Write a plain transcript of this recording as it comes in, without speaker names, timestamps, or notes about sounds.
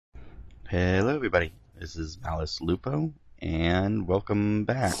Hello everybody, this is Malice Lupo, and welcome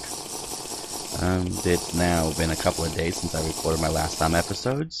back. It's now been a couple of days since I recorded my last time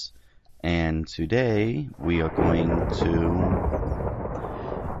episodes, and today we are going to,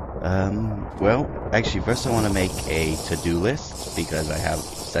 actually first I want to make a to-do list, because I have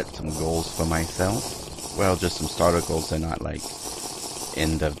set some goals for myself. Well, just some starter goals, they're not like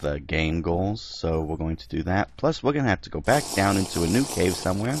end of the game goals, so we're going to do that. Plus we're going to have to go back down into a new cave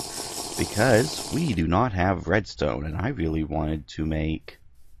somewhere, because we do not have redstone, and I really wanted to make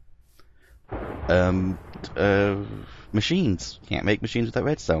machines. Can't make machines without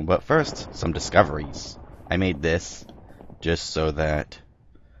redstone. But first, some discoveries. I made this just so that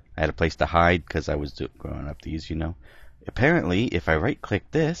I had a place to hide, because I was growing up these, you know. Apparently, if I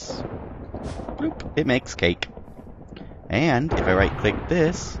right-click this, bloop, it makes cake. And if I right-click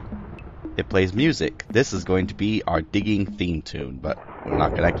this, it plays music. This is going to be our digging theme tune, but we're not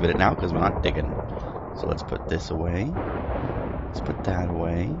going to activate it now because we're not digging. So let's put this away. Let's put that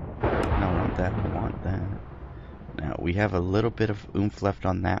away. No, I want that. I want that. Now, we have a little bit of oomph left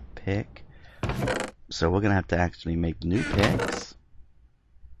on that pick. So we're going to have to actually make new picks.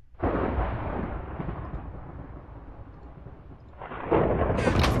 Oh,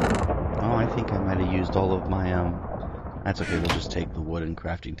 I think I might have used all of my, That's okay, we'll just take the wooden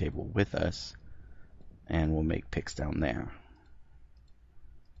crafting table with us, and we'll make picks down there.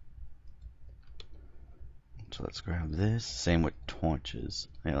 So let's grab this. Same with torches.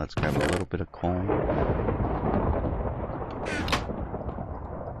 Yeah, let's grab a little bit of coal.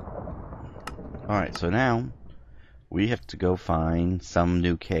 Alright, so now we have to go find some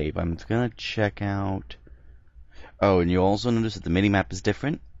new cave. I'm gonna check out... Oh, and you also notice that the mini-map is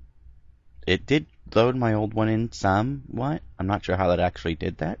different. It did load my old one in somewhat. I'm not sure how that actually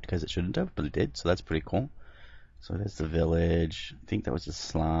did that, because it shouldn't have, but it did, so that's pretty cool. So there's the village. I think that was the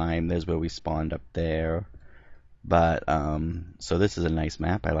slime. There's where we spawned up there. But, so this is a nice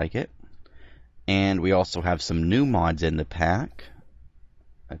map. I like it. And we also have some new mods in the pack.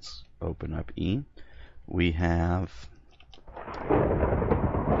 Let's open up E. We have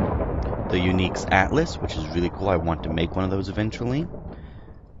the Uniques Atlas, which is really cool. I want to make one of those eventually.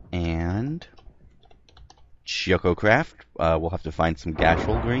 And ChocoCraft. We'll have to find some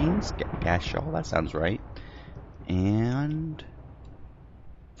Gashol greens. Gashol, that sounds right. And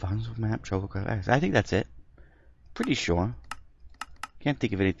Farmsville map, ChocoCraft. I think that's it. Pretty sure. Can't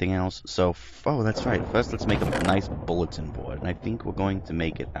think of anything else. So, oh, that's right. First, let's make a nice bulletin board. And I think we're going to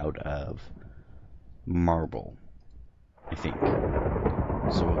make it out of marble. I think.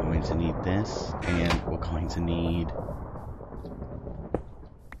 So we're going to need this, and we're going to need...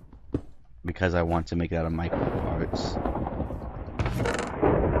 Because I want to make it out of micro parts.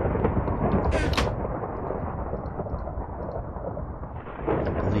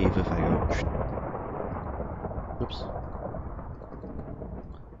 I believe if I go... Whoops.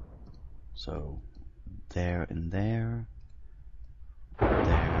 So, there and there.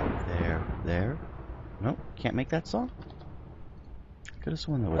 There. Nope, can't make that saw? Could have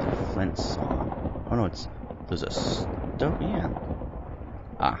sworn there was a flint saw. Oh no, there's a stone, yeah.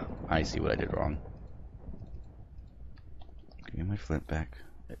 Ah, I see what I did wrong. Give me my flint back.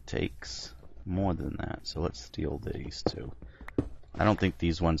 It takes more than that, so let's steal these two. I don't think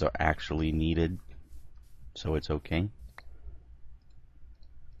these ones are actually needed, so it's okay.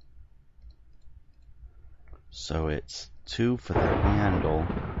 So it's 2 for the handle,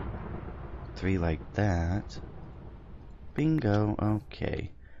 3 like that. Bingo,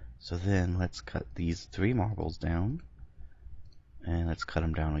 okay. So then let's cut these 3 marbles down. And let's cut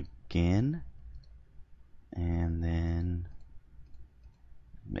them down again. And then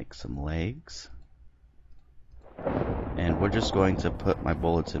make some legs. And we're just going to put my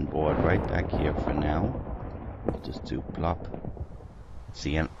bulletin board right back here for now. Just do plop.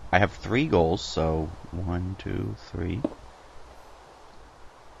 See, and I have 3 goals, so 1, 2, 3.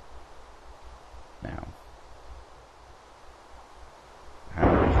 Now, how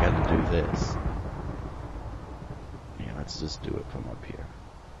are we gonna do this? Yeah, let's just do it from up here.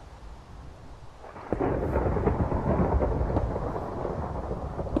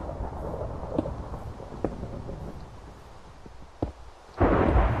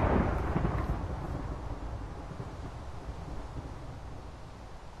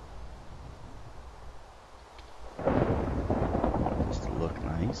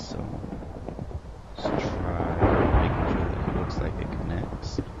 So let's try making sure that it looks like it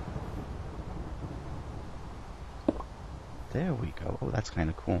connects. There we go. Oh, that's kind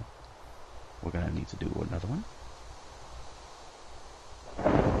of cool. We're gonna need to do another one.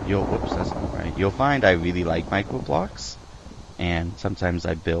 Whoops, that's not right. You'll find I really like micro blocks, and sometimes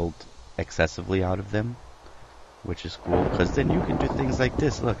I build excessively out of them, which is cool, because then you can do things like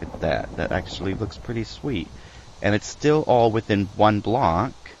this. Look at that. That actually looks pretty sweet. And it's still all within one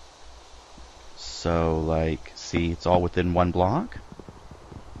block. So, like, see, it's all within one block.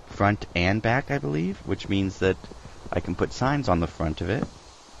 Front and back, I believe, which means that I can put signs on the front of it.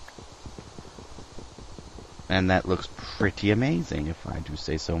 And that looks pretty amazing, if I do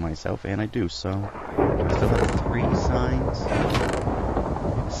say so myself, and I do. So, I still have 3 signs.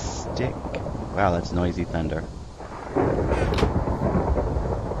 Stick. Wow, that's noisy thunder.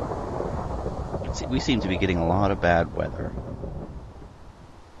 See, we seem to be getting a lot of bad weather.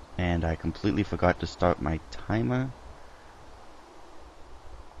 And I completely forgot to start my timer.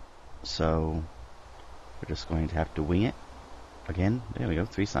 So, we're just going to have to wing it. Again, there we go,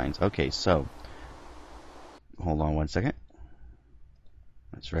 3 signs. Okay, so, hold on one second.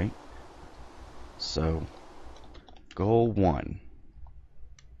 That's right. So, goal 1.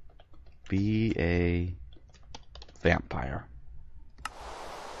 Be a vampire.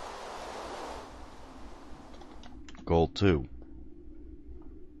 Goal 2.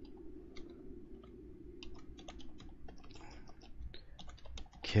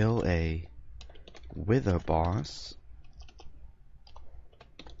 Kill a wither boss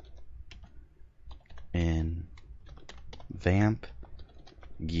in vamp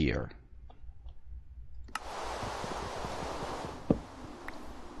gear.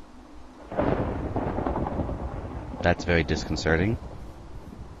 That's very disconcerting.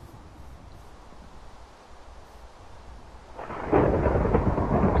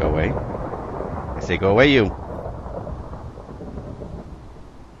 Go away. I say go away, you.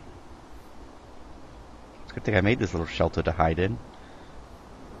 It's a good thing I made this little shelter to hide in.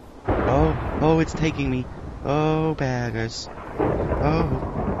 Oh, it's taking me. Oh, baggers. Oh.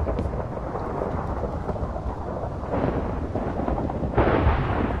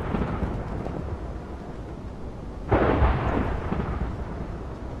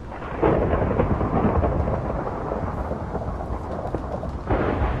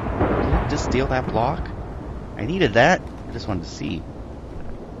 Just steal that block? I needed that. I just wanted to see.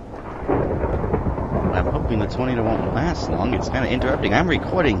 I'm hoping the tornado won't last long. It's kind of interrupting. I'm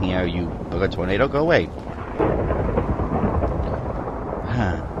recording here, you bugger tornado. Go away.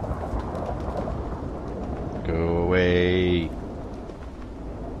 Huh. Go away.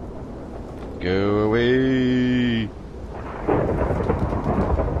 Go away.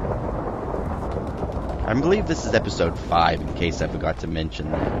 I believe this is episode 5, in case I forgot to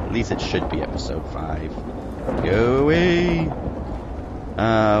mention that. At least it should be episode 5. Go away.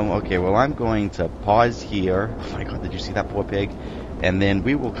 Okay, well, I'm going to pause here. Oh my god, did you see that poor pig? And then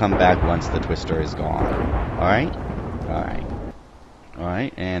we will come back once the twister is gone. Alright? Alright.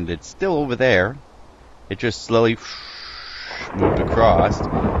 Alright, and it's still over there. It just slowly moved across.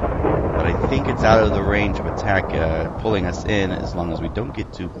 But I think it's out of the range of attack, pulling us in as long as we don't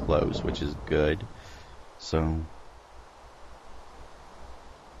get too close, which is good. So...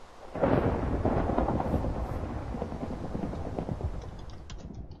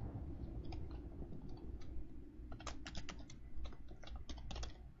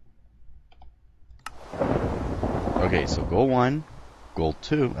 Okay, so goal 1, goal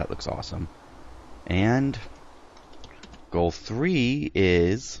 2, that looks awesome, and goal 3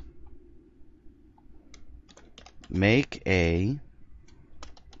 is make a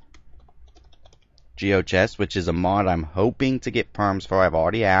geochest, which is a mod I'm hoping to get perms for. I've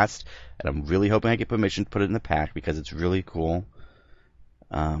already asked, and I'm really hoping I get permission to put it in the pack because it's really cool.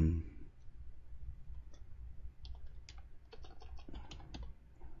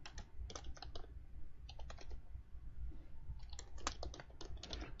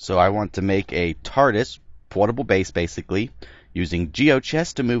 So I want to make a TARDIS, portable base basically, using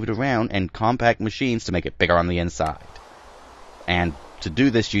geochests to move it around and compact machines to make it bigger on the inside. And to do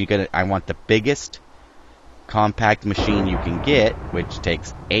this, I want the biggest compact machine you can get, which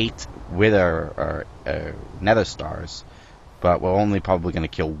takes 8 wither or nether stars. But we're only probably going to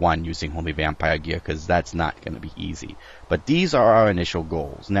kill 1 using only vampire gear, because that's not going to be easy. But these are our initial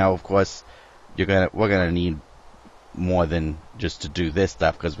goals. Now, of course, we're going to need more than just to do this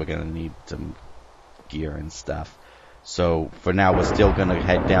stuff, because we're going to need some gear and stuff. So for now, we're still going to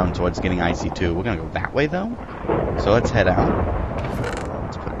head down towards getting IC2. We're going to go that way though. So let's head out.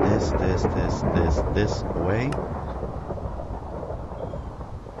 Let's put this away.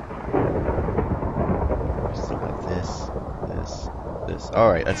 Still got this.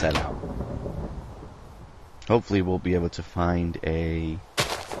 Alright, let's head out. Hopefully we'll be able to find a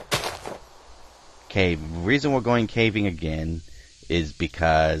cave. The reason we're going caving again is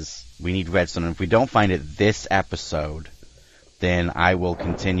because we need redstone, and if we don't find it this episode, then I will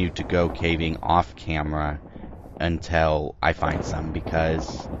continue to go caving off camera until I find some,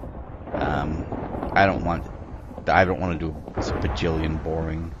 because I don't want to do a bajillion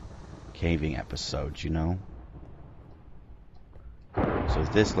boring caving episodes, you know? So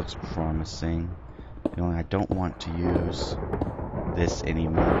this looks promising. You know, I don't want to use this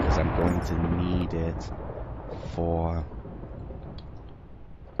anymore because I'm going to need it for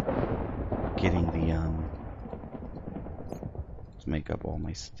getting the to make up all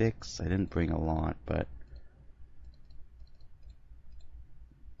my sticks. I didn't bring a lot, but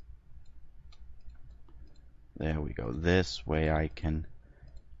there we go. This way I can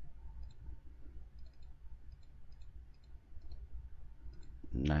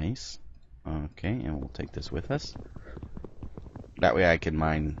nice. Okay, and we'll take this with us. That way I can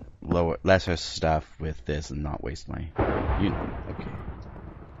mine lesser stuff with this and not waste my, you know, okay.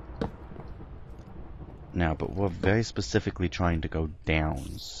 Now, but we're very specifically trying to go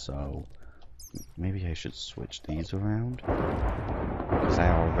down, so maybe I should switch these around, because I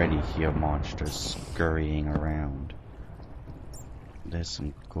already hear monsters scurrying around. There's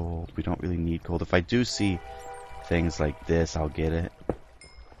some gold. We don't really need gold. If I do see things like this, I'll get it,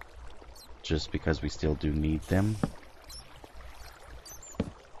 just because we still do need them.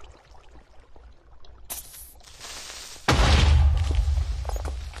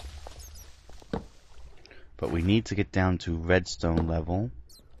 But we need to get down to redstone level,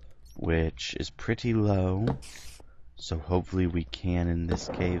 which is pretty low, so hopefully we can in this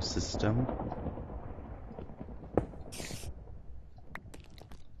cave system.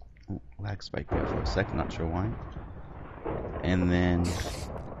 Ooh, lag spike there for a second, not sure why. And then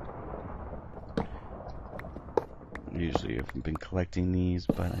usually I've been collecting these,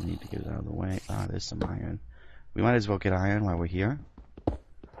 but I need to get it out of the way. Ah, there's some iron. We might as well get iron while we're here.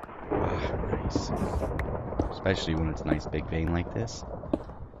 Ah, nice. Especially when it's a nice big vein like this.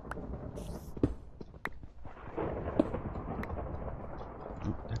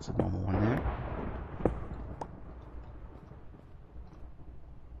 Ooh, that's a normal one there.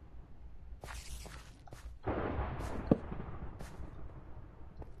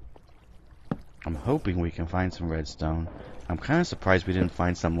 I'm hoping we can find some redstone. I'm kind of surprised we didn't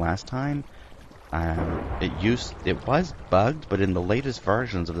find some last time. It was bugged, but in the latest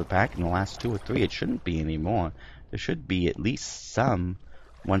versions of the pack, in the last 2 or 3, it shouldn't be anymore. There should be at least some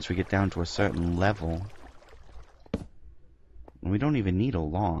once we get down to a certain level. And we don't even need a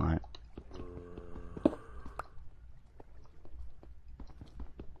lot. Oh,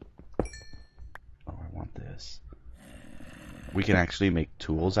 I want this. We can actually make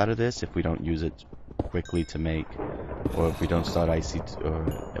tools out of this if we don't use it quickly to make, or if we don't start IC2 or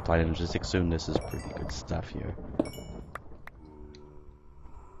Applied Energistics soon. This is pretty good stuff here.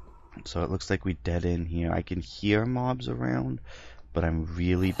 So it looks like we dead in here. I can hear mobs around, but I'm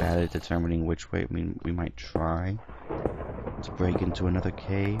really bad at determining which way. I mean, we might try to break into another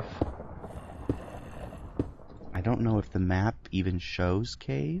cave. I don't know if the map even shows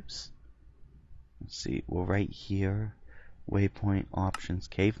caves. Let's see, we're right here. Waypoint options,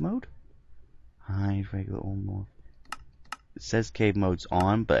 cave mode? Hide, regular, old mode. It says cave mode's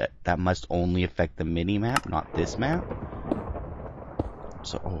on, but that must only affect the mini map, not this map.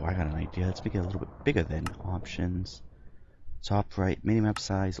 So, oh, I got an idea. Let's make it a little bit bigger then. Options. Top right, minimap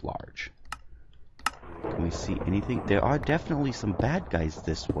size, large. Can we see anything? There are definitely some bad guys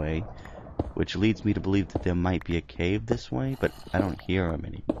this way, which leads me to believe that there might be a cave this way, but I don't hear them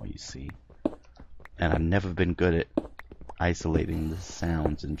anymore, you see. And I've never been good at isolating the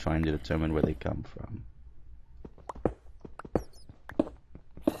sounds and trying to determine where they come from.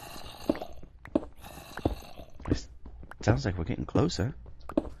 It sounds like we're getting closer.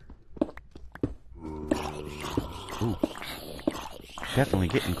 Ooh. Definitely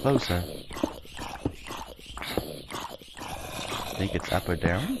getting closer. Think it's up or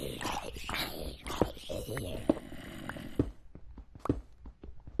down?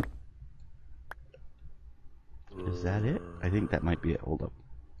 Is that it? I think that might be it. Hold up.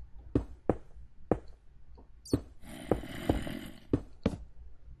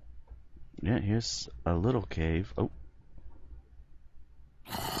 Yeah, here's a little cave. Oh.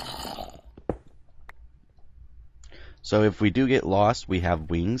 So if we do get lost, we have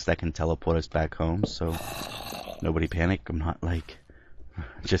wings that can teleport us back home, so nobody panic. I'm not like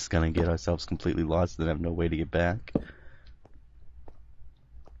just gonna get ourselves completely lost and have no way to get back.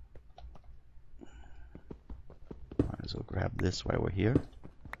 Might as well grab this while we're here.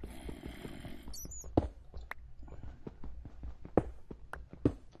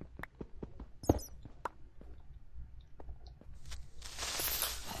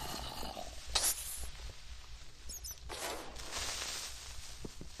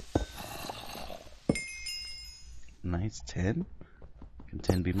 Nice, 10. Can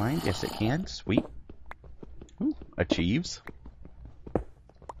 10 be mine? Yes, it can. Sweet. Ooh, achieves.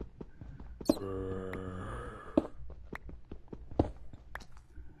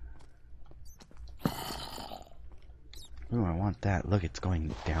 Ooh, I want that. Look, it's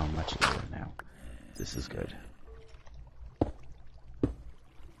going down much lower now. This is good.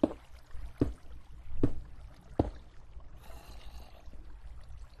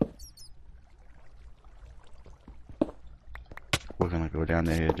 We're gonna go down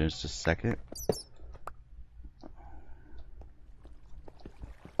there in just a second.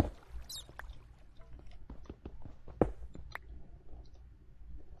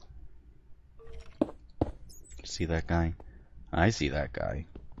 See that guy? I see that guy.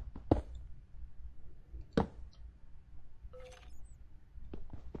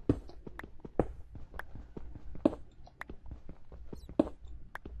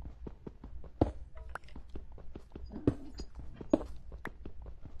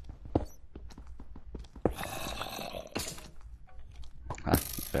 Ah,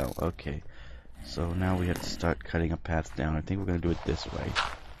 he fell. Okay. So now we have to start cutting a path down. I think we're going to do it this way.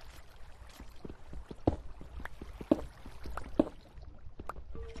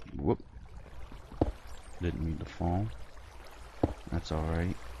 Whoop. Didn't mean to fall. That's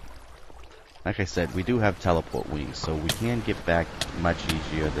alright. Like I said, we do have teleport wings, so we can get back much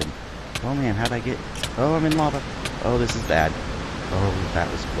easier than... Oh man, how'd I get... Oh, I'm in lava. Oh, this is bad. Oh,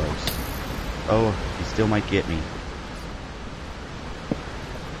 that was close. Oh, he still might get me.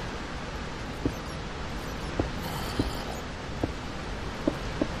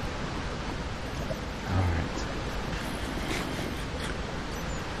 Alright.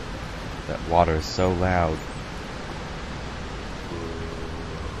 That water is so loud.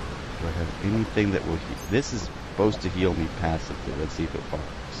 Do I have anything that will heal? This is supposed to heal me passively. Let's see if it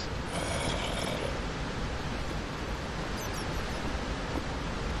works.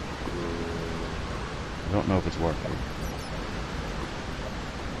 I don't know if it's working.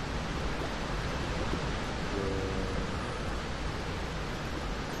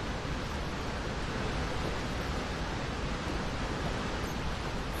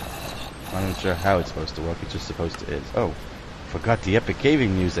 I'm not sure how it's supposed to work. It's just supposed to is. Oh, forgot the epic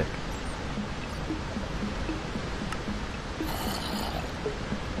caving music.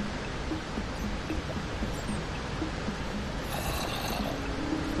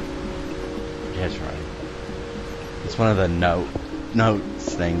 That's right. It's one of the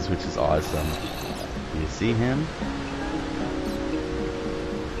notes things, which is awesome. You see him?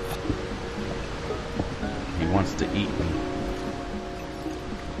 He wants to eat me.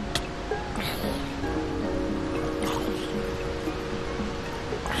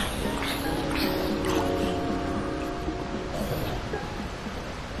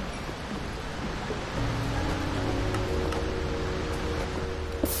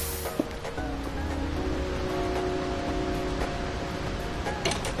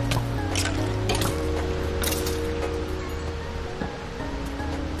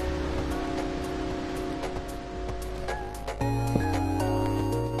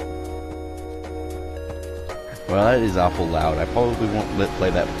 Well, that is awful loud. I probably won't play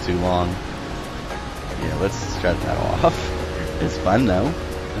that for too long. Yeah, let's shut that off. It's fun, though.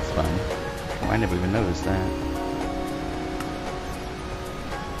 It's fun. Oh, I never even noticed that.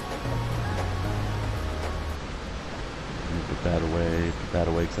 Put that away. Put that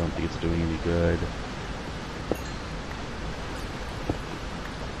away because I don't think it's doing any good.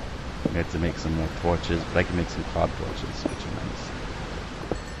 I have to make some more torches, but I can make some cob torches, which are nice.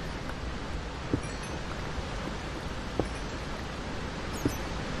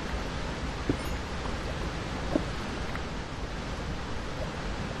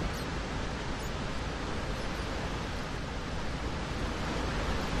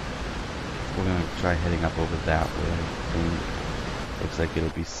 We're going to try heading up over that way, I think. Looks like it'll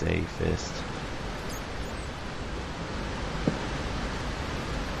be safest.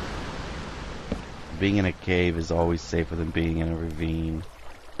 Being in a cave is always safer than being in a ravine.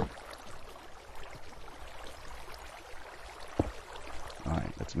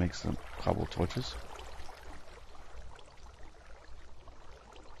 Alright, let's make some cobble torches.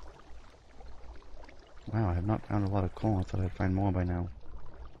 Wow, I have not found a lot of coal. I thought I'd find more by now.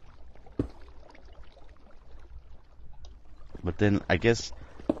 But then, I guess,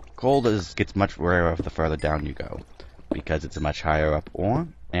 coal gets much rarer the further down you go, because it's a much higher up ore,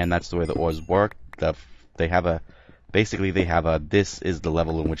 and that's the way the ores work. They have a, this is the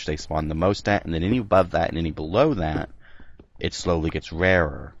level in which they spawn the most at, and then any above that and any below that, it slowly gets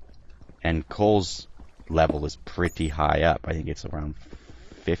rarer. And coal's level is pretty high up. I think it's around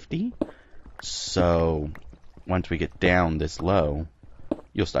 50. So, once we get down this low,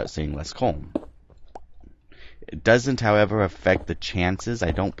 you'll start seeing less coal. It doesn't, however, affect the chances,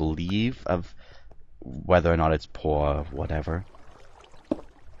 I don't believe, of whether or not it's poor or whatever.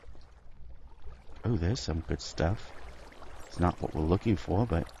 Oh, there's some good stuff. It's not what we're looking for,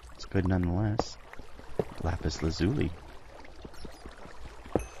 but it's good nonetheless. Lapis lazuli.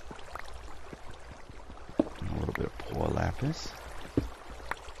 A little bit of poor lapis.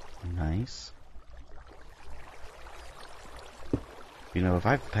 Nice. You know, if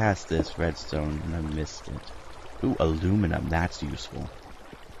I've passed this redstone and I missed it. Ooh, aluminum, that's useful.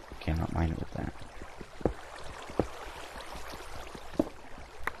 Cannot mine it with that.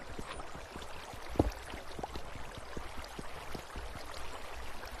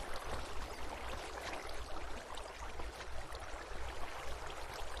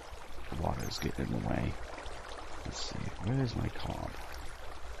 The water's getting in the way. Let's see, where's my cob?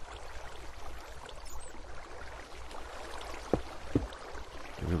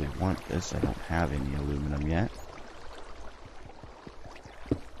 I really want this. I don't have any aluminum yet.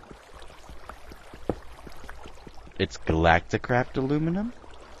 It's Galacticraft aluminum,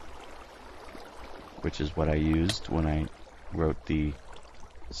 which is what I used when I wrote the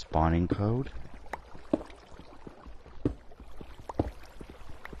spawning code.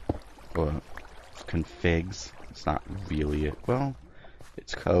 Or configs. It's not really it. Well,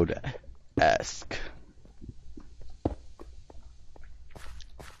 it's code-esque.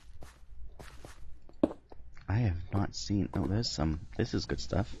 I have not seen... Oh, there's some... This is good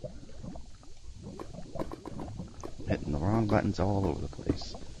stuff. Hitting the wrong buttons all over the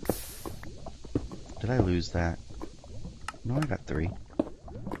place. Did I lose that? No, I got 3.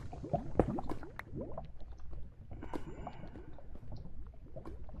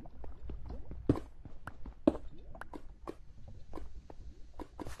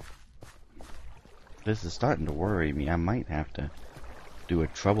 This is starting to worry me. I might have to do a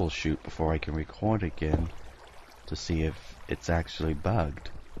troubleshoot before I can record again to see if it's actually bugged.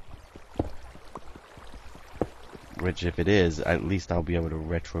 Which, if it is, at least I'll be able to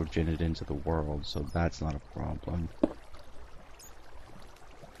retrogen it into the world, so that's not a problem.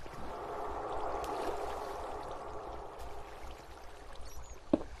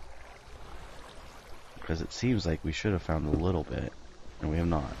 Because it seems like we should have found a little bit, and we have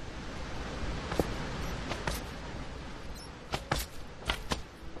not.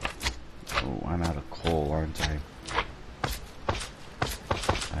 Oh, I'm out of coal, aren't I?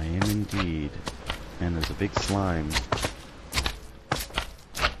 I am indeed. And there's a big slime.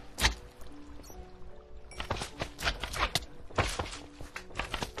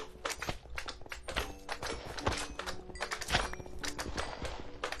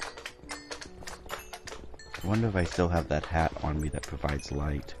 I wonder if I still have that hat on me that provides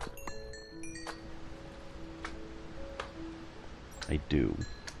light. I do.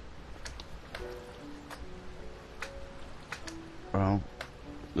 Well,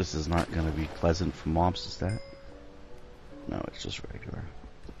 this is not going to be pleasant for mobs, is that? No, it's just regular.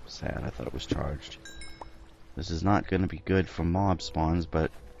 Sad, I thought it was charged. This is not going to be good for mob spawns, but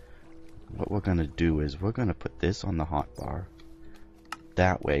what we're going to do is we're going to put this on the hotbar.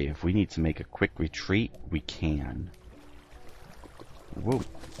 That way, if we need to make a quick retreat, we can. Whoa.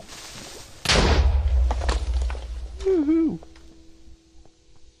 Woohoo!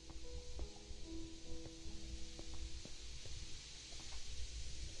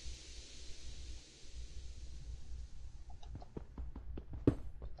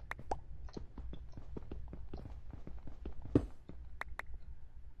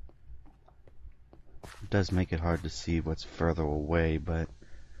 Does make it hard to see what's further away, but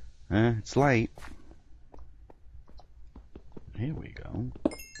it's light. Here we go.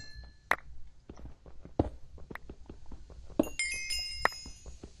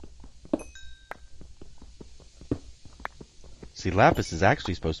 See, lapis is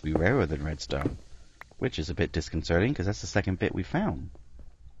actually supposed to be rarer than redstone, which is a bit disconcerting because that's the second bit we found.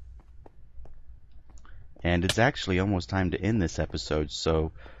 And it's actually almost time to end this episode,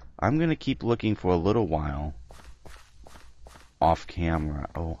 so I'm going to keep looking for a little while off camera.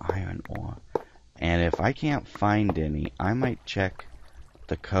 Oh, iron ore. And if I can't find any, I might check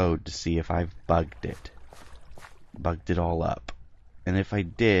the code to see if I've bugged it. Bugged it all up. And if I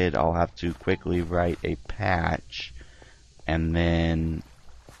did, I'll have to quickly write a patch and then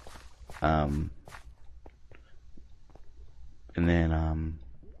have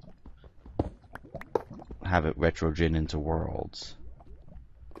it retrogen into worlds.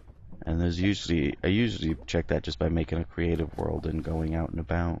 And I usually check that just by making a creative world and going out and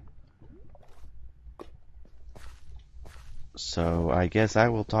about. So I guess I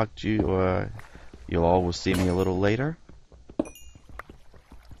will talk to you, You all will see me a little later.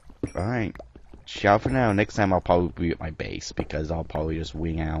 Alright. Ciao for now. Next time I'll probably be at my base, because I'll probably just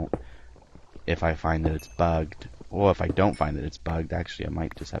wing out if I find that it's bugged. Or if I don't find that it's bugged, actually I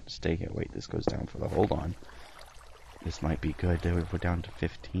might just have to stay here. Wait, this goes down for the hold on. This might be good. We're down to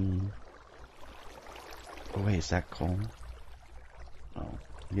 15. Oh wait, is that coal? Oh,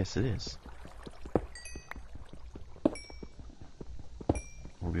 yes it is.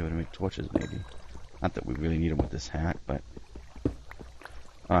 We'll be able to make torches maybe. Not that we really need them with this hat, but...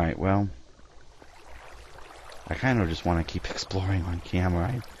 Alright, well... I kind of just want to keep exploring on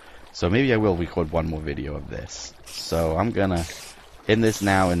camera. So maybe I will record one more video of this. So I'm gonna end this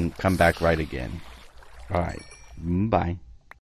now and come back right again. Alright, bye.